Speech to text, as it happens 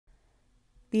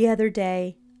The other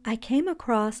day, I came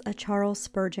across a Charles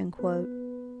Spurgeon quote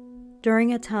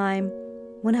during a time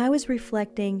when I was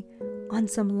reflecting on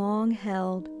some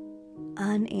long-held,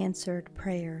 unanswered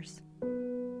prayers.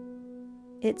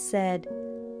 It said,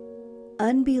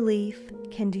 "Unbelief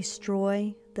can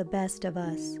destroy the best of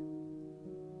us.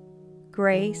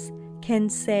 Grace can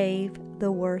save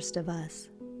the worst of us."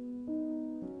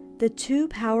 The two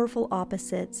powerful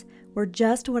opposites were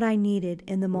just what I needed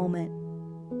in the moment,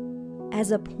 as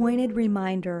a pointed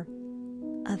reminder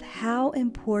of how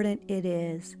important it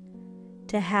is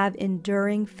to have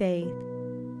enduring faith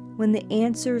when the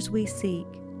answers we seek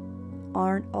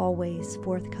aren't always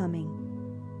forthcoming.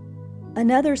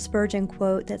 Another Spurgeon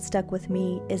quote that stuck with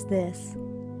me is this: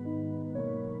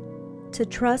 "To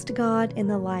trust God in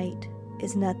the light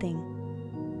is nothing,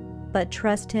 but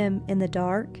trust Him in the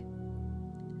dark,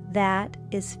 that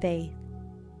is faith."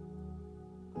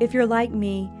 If you're like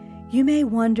me, you may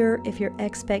wonder if your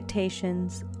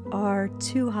expectations are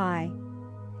too high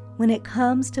when it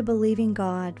comes to believing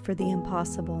God for the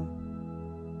impossible.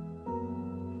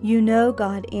 You know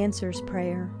God answers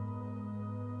prayer,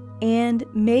 and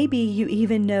maybe you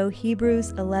even know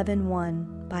Hebrews 11:1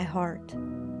 by heart.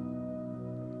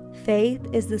 Faith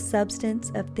is the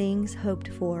substance of things hoped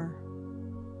for,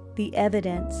 the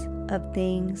evidence of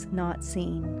things not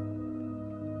seen.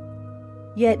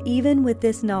 Yet even with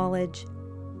this knowledge,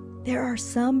 there are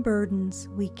some burdens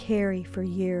we carry for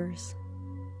years,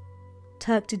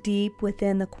 tucked deep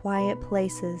within the quiet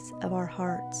places of our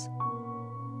hearts.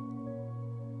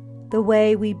 The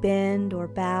way we bend or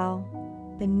bow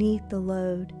beneath the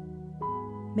load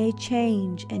may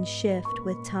change and shift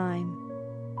with time,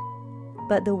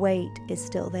 but the weight is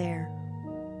still there.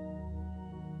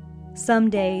 Some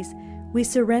days we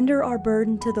surrender our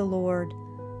burden to the Lord,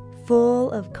 full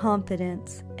of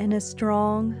confidence and a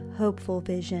strong, hopeful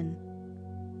vision.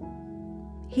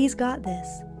 He's got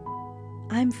this.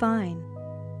 I'm fine.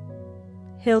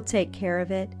 He'll take care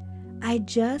of it. I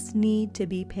just need to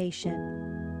be patient.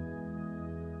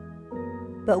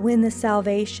 But when the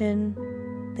salvation,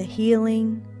 the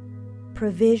healing,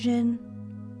 provision,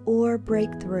 or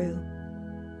breakthrough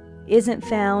isn't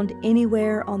found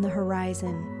anywhere on the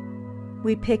horizon,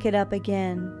 we pick it up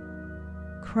again,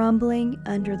 crumbling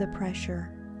under the pressure,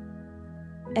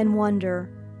 and wonder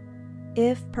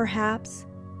if perhaps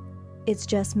it's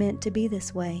just meant to be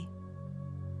this way.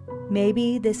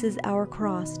 Maybe this is our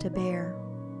cross to bear.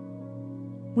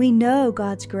 We know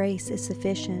God's grace is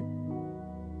sufficient.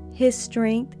 His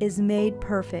strength is made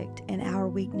perfect in our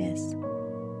weakness.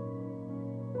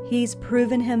 He's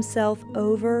proven Himself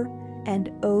over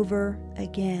and over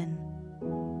again.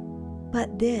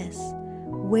 But this,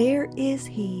 where is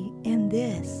He in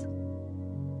this?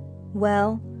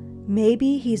 Well,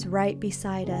 maybe He's right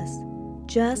beside us,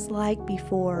 just like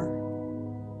before,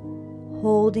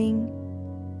 holding,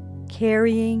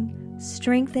 carrying,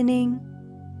 strengthening,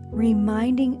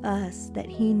 reminding us that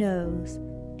He knows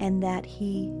and that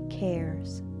He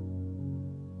cares.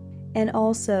 And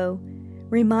also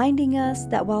reminding us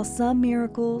that while some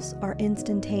miracles are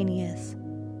instantaneous,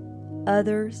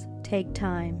 others take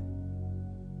time.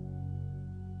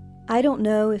 I don't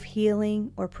know if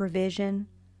healing or provision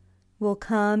will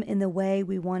come in the way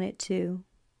we want it to,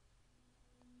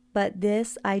 but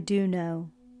this I do know: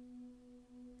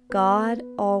 God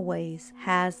always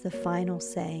has the final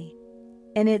say,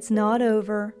 and it's not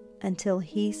over until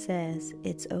He says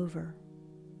it's over.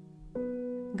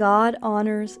 God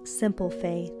honors simple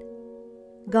faith.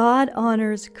 God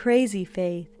honors crazy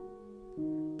faith.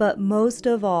 But most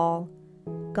of all,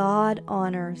 God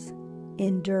honors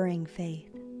enduring faith.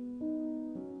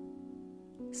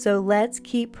 So let's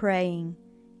keep praying,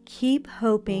 keep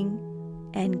hoping,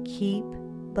 and keep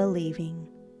believing.